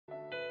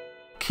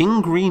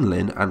King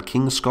Greenland and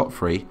King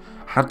Scotfrey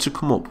had to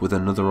come up with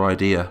another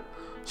idea.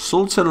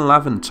 Sultan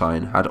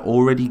Laventine had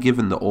already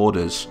given the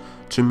orders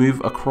to move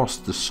across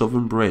the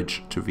southern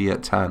bridge to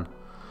Viet Thanh.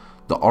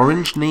 The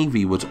Orange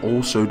Navy was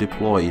also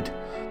deployed.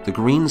 The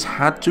Greens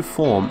had to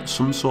form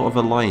some sort of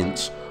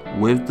alliance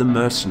with the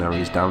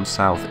mercenaries down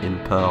south in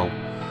Pearl.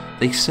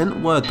 They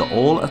sent word that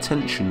all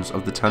attentions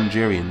of the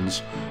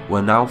Tangerians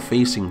were now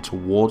facing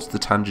towards the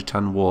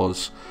Tangitan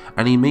Wars,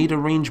 and he made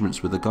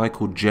arrangements with a guy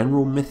called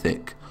General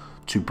Mythic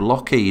to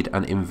blockade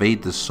and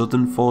invade the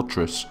southern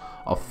fortress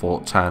of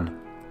Fort Tan.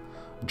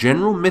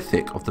 General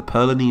Mythic of the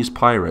Pearlese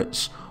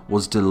Pirates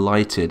was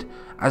delighted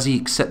as he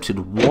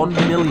accepted 1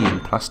 million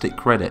plastic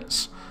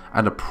credits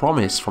and a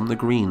promise from the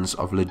Greens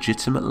of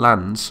legitimate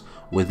lands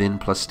within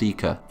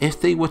Plastica, if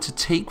they were to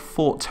take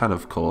Fort Tan,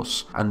 of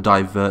course, and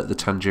divert the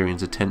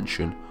Tangerians'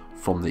 attention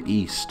from the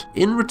east.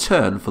 In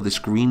return for this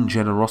Green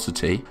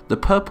generosity, the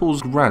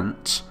Purples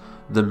grant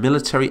the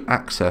military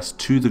access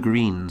to the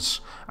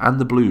Greens and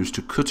the Blues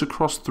to cut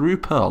across through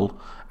Pearl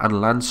and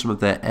land some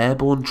of their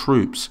airborne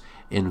troops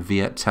in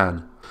Viet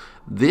Thanh.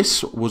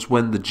 This was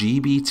when the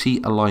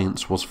GBT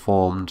alliance was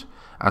formed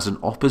as an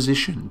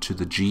opposition to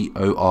the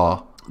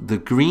GOR. The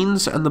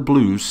Greens and the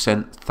Blues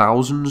sent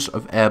thousands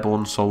of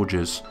airborne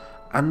soldiers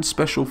and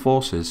special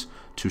forces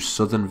to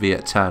southern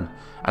Viet Thanh,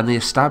 and they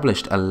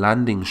established a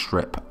landing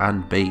strip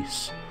and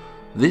base.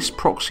 This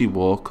proxy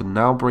war could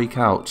now break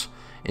out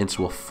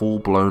into a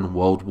full-blown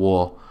world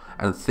war,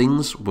 and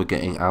things were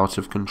getting out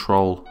of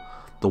control.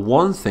 The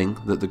one thing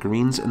that the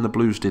Greens and the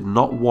Blues did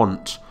not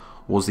want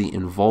was the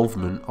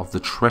involvement of the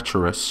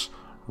treacherous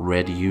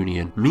Red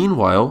Union.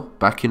 Meanwhile,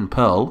 back in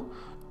Pearl,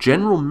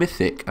 General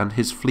Mythic and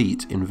his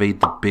fleet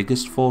invade the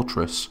biggest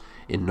fortress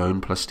in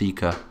known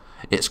Plastica.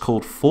 It's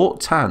called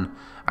Fort Tan,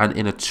 and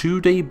in a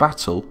 2-day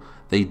battle,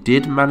 they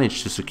did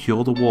manage to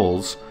secure the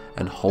walls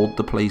and hold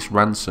the place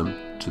ransom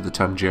to the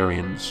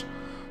Tangerians.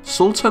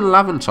 Sultan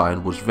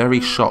Laventine was very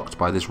shocked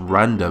by this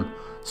random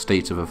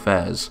state of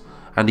affairs,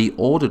 and he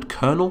ordered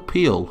Colonel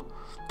Peel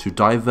to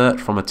divert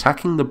from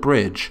attacking the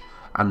bridge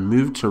and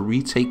move to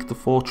retake the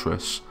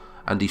fortress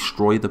and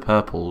destroy the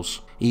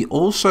Purples. He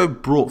also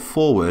brought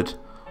forward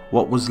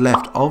what was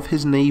left of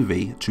his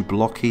navy to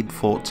blockade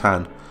Fort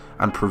Tan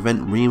and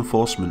prevent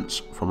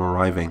reinforcements from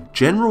arriving.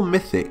 General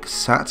Mythic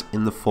sat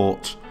in the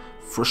fort,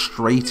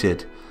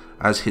 frustrated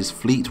as his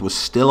fleet was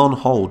still on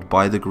hold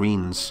by the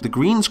Greens. The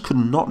Greens could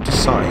not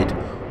decide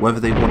whether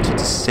they wanted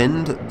to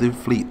send the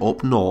fleet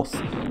up north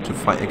to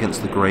fight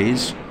against the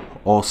Greys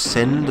or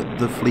send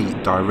the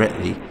fleet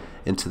directly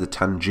into the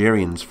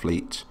Tangerians'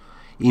 fleet.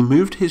 He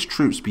moved his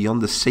troops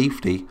beyond the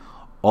safety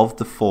of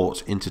the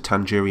fort into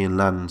Tangerian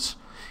lands.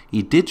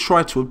 He did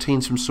try to obtain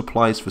some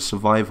supplies for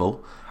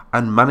survival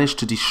and managed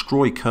to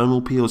destroy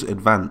Colonel Peel's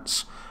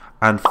advance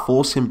and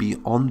force him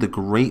beyond the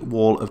Great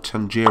Wall of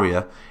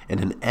Tangeria in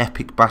an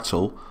epic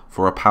battle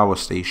for a power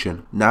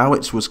station. Now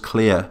it was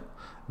clear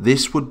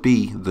this would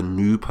be the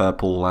new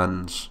Purple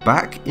lands.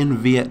 Back in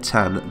Viet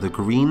Thanh, the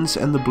Greens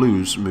and the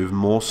Blues moved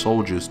more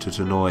soldiers to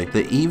Tanoi.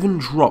 They even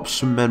dropped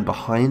some men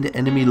behind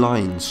enemy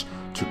lines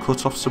to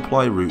cut off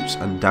supply routes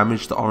and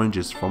damage the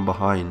Oranges from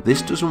behind.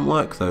 This doesn't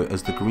work though,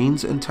 as the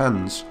Greens and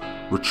Tans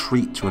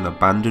retreat to an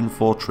abandoned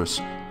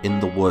fortress in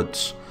the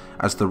woods,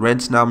 as the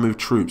Reds now move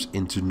troops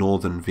into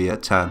northern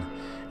Viet Thanh.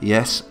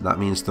 Yes, that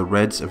means the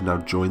Reds have now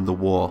joined the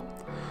war.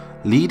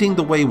 Leading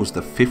the way was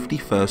the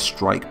 51st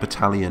Strike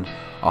Battalion,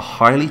 a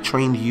highly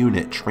trained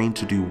unit trained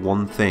to do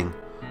one thing: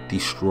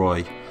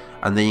 destroy,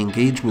 and they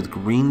engaged with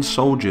Green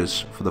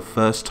soldiers for the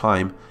first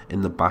time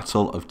in the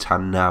Battle of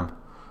Tan Nam.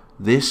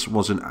 This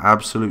was an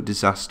absolute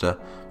disaster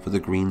for the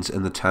Greens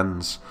and the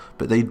Tans,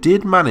 but they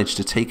did manage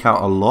to take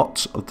out a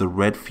lot of the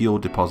red fuel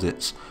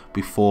deposits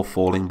before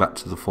falling back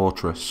to the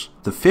fortress.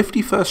 The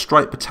 51st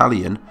Strike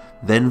Battalion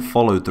then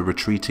followed the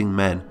retreating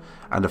men,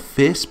 and a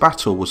fierce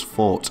battle was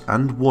fought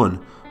and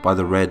won by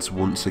the Reds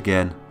once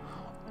again.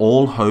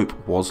 All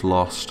hope was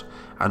lost,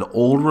 and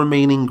all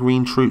remaining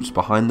Green troops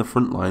behind the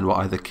front line were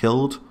either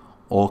killed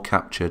or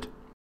captured.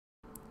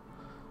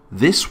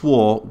 This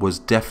war was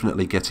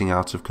definitely getting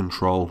out of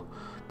control.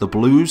 The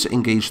Blues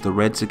engaged the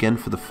Reds again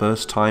for the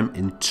first time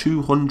in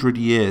 200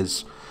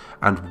 years,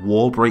 and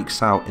war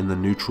breaks out in the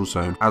neutral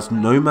zone as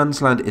no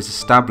man's land is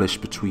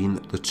established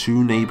between the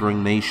two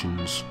neighbouring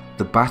nations.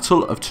 The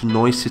Battle of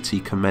Tanoi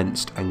City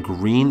commenced, and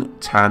Green,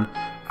 Tan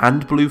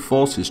and Blue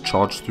forces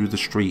charged through the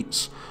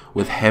streets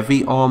with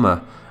heavy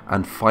armour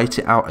and fight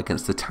it out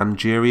against the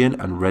Tangerian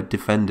and Red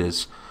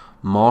defenders,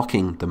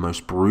 marking the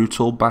most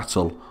brutal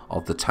battle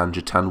of the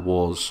Tangitan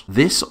Wars.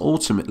 This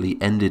ultimately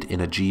ended in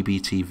a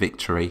GBT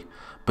victory,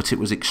 but it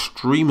was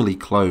extremely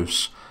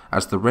close,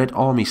 as the Red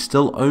Army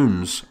still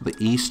owns the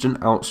eastern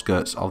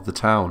outskirts of the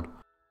town.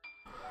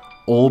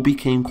 All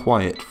became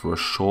quiet for a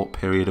short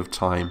period of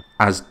time,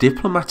 as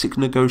diplomatic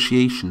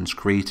negotiations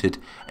created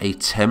a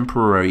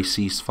temporary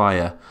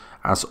ceasefire,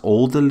 as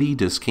all the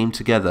leaders came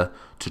together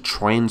to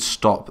try and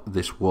stop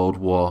this world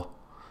war.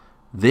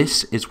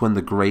 This is when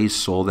the Greys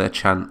saw their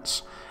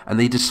chance, and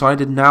they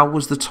decided now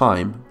was the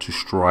time to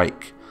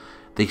strike.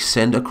 They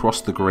send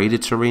across the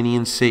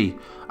Mediterranean Sea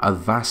a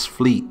vast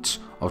fleet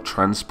of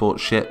transport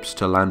ships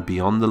to land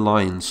beyond the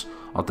lines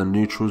of the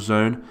neutral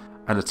zone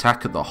and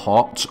attack at the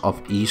heart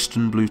of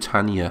eastern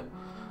Britannia.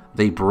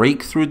 They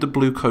break through the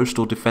blue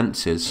coastal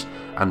defences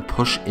and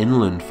push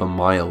inland for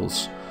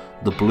miles.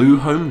 The Blue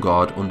Home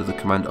Guard, under the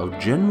command of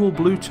General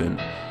Bluton,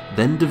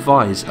 then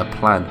devise a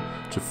plan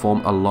to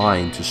form a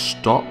line to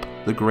stop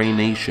the Grey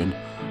Nation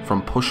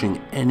from pushing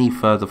any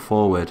further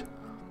forward.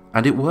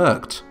 And it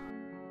worked.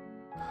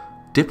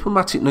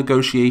 Diplomatic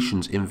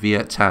negotiations in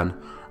Viet Thanh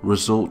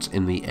result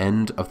in the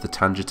end of the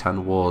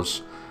Tangitan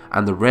Wars,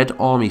 and the Red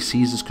Army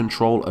seizes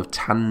control of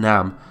Thanh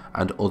Nam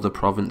and other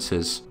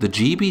provinces. The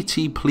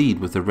GBT plead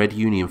with the Red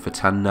Union for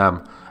Thanh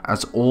Nam,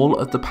 as all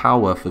of the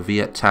power for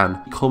Viet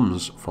Thanh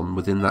comes from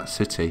within that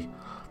city.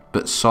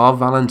 But Tsar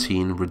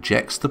Valentine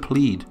rejects the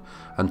plead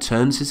and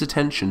turns his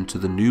attention to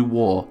the new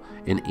war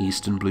in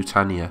eastern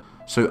Britannia.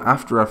 So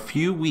after a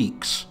few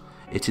weeks,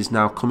 it is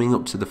now coming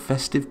up to the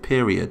festive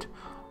period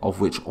of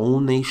which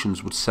all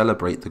nations would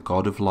celebrate the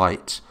God of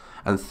Light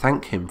and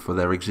thank him for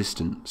their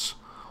existence.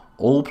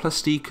 All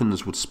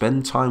Plasticans would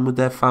spend time with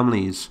their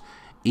families,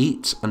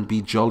 eat and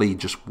be jolly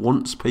just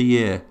once per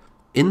year.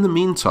 In the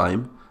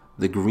meantime,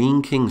 the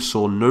Green King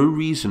saw no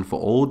reason for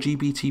all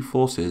GBT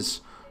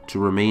forces to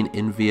remain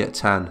in Viet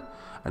Thanh,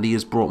 and he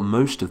has brought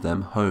most of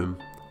them home.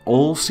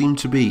 All seemed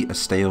to be a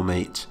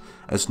stalemate,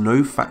 as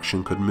no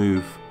faction could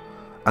move,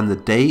 and the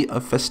day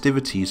of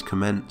festivities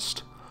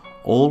commenced.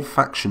 All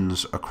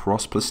factions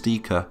across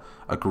Plastica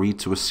agreed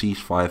to a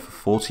ceasefire for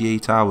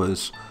 48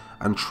 hours,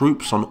 and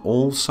troops on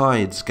all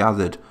sides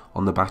gathered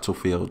on the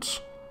battlefields.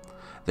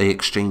 They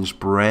exchanged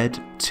bread,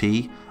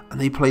 tea,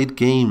 and they played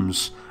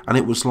games, and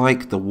it was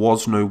like there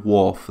was no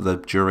war for the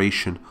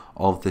duration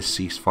of this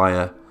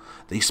ceasefire.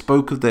 They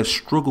spoke of their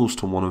struggles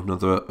to one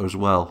another as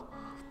well.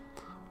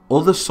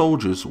 Other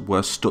soldiers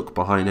were stuck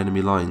behind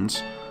enemy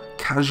lines,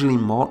 casually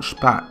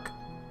marched back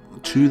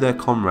to their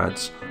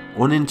comrades,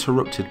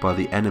 uninterrupted by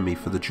the enemy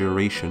for the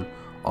duration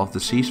of the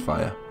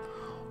ceasefire.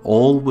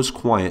 All was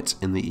quiet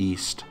in the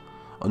east,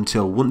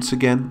 until once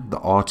again the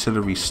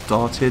artillery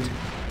started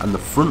and the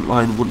front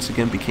line once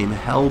again became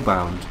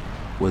hellbound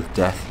with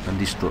death and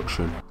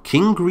destruction.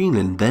 King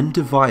Greenland then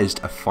devised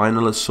a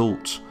final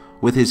assault.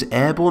 With his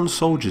airborne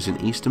soldiers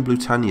in eastern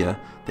Britannia,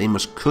 they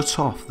must cut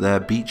off their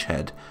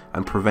beachhead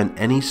and prevent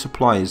any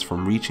supplies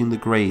from reaching the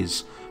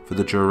Greys for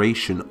the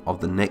duration of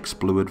the next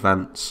blue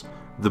advance.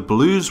 The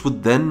Blues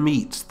would then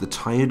meet the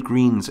tired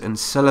Greens and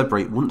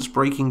celebrate once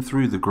breaking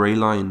through the Grey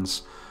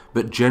lines,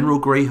 but General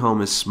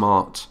Greyhelm is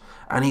smart,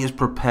 and he is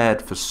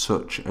prepared for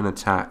such an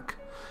attack.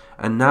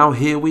 And now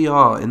here we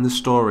are in the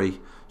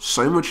story.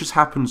 So much has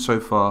happened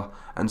so far,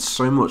 and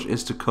so much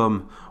is to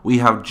come. We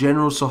have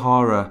General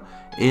Sahara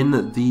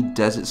in the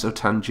deserts of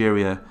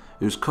Tangier,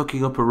 who's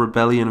cooking up a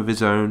rebellion of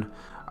his own,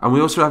 and we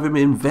also have him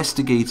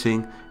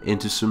investigating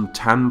into some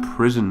Tan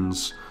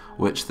prisons,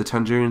 which the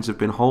Tangerians have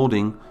been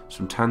holding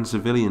some Tan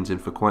civilians in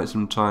for quite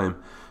some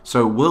time.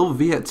 So will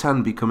Viet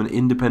Thanh become an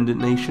independent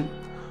nation?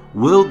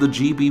 Will the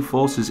GB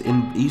forces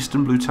in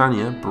eastern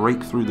Britannia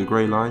break through the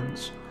Grey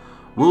lines?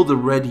 Will the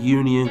Red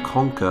Union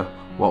conquer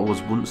what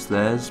was once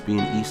theirs, being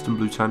eastern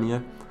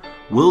Britannia?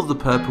 Will the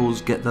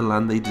Purples get the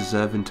land they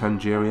deserve in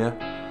Tangier?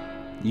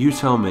 You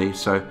tell me,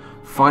 so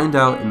find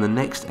out in the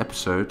next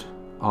episode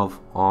of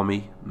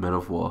Army Men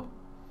of War.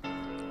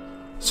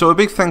 So a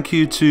big thank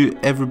you to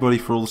everybody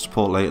for all the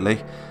support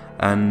lately,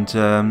 and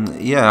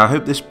yeah, I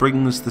hope this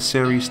brings the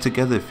series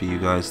together for you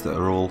guys that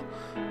are all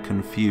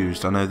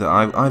confused. I know that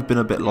I've been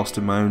a bit lost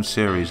in my own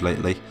series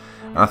lately,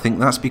 and I think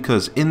that's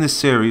because in this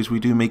series we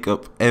do make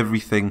up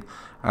everything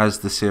as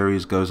the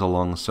series goes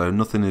along, so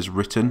nothing is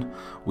written.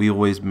 We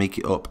always make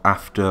it up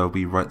after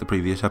we write the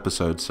previous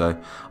episode, so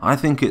I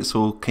think it's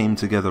all came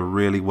together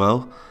really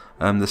well.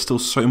 There's still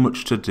so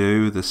much to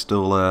do, there's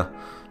still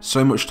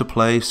so much to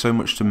play, so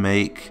much to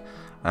make,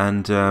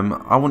 and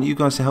I want you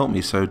guys to help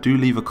me, so do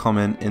leave a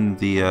comment in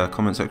the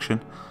comment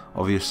section,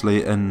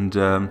 obviously, and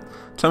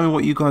tell me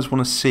what you guys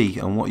want to see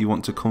and what you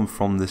want to come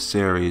from this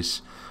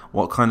series.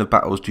 What kind of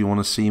battles do you want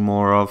to see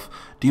more of?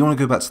 Do you want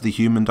to go back to the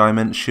human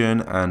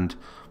dimension and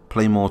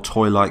play more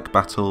toy-like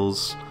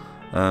battles?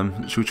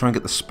 Should we try and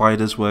get the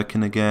spiders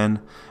working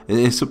again?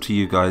 It's up to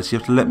you guys. You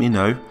have to let me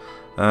know.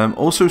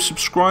 Also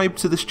subscribe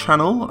to this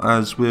channel,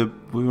 as we're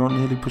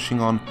nearly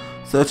pushing on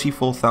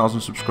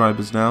 34,000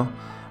 subscribers now,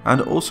 and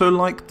also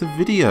like the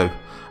video.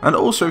 And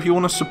also, if you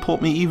want to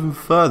support me even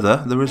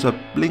further, there is a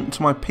link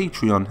to my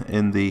Patreon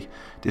in the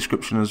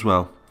description as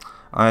well.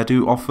 I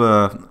do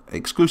offer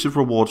exclusive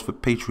rewards for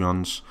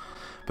Patreons,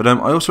 but I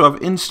also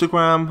have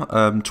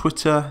Instagram,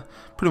 Twitter,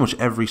 pretty much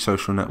every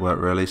social network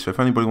really, so if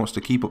anybody wants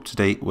to keep up to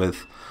date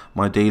with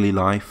my daily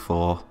life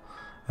or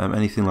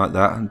anything like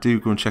that, do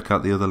go and check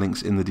out the other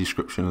links in the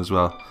description as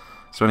well.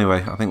 So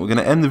anyway, I think we're going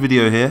to end the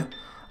video here.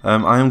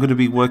 I am going to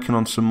be working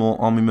on some more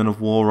Army Men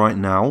of War right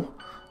now,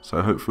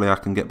 so hopefully I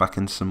can get back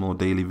into some more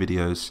daily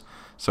videos.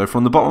 So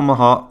from the bottom of my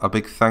heart, a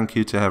big thank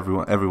you to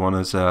everyone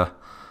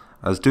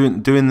as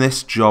doing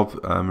this job.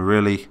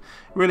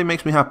 Really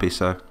makes me happy.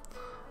 So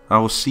I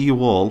will see you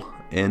all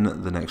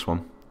in the next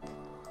one.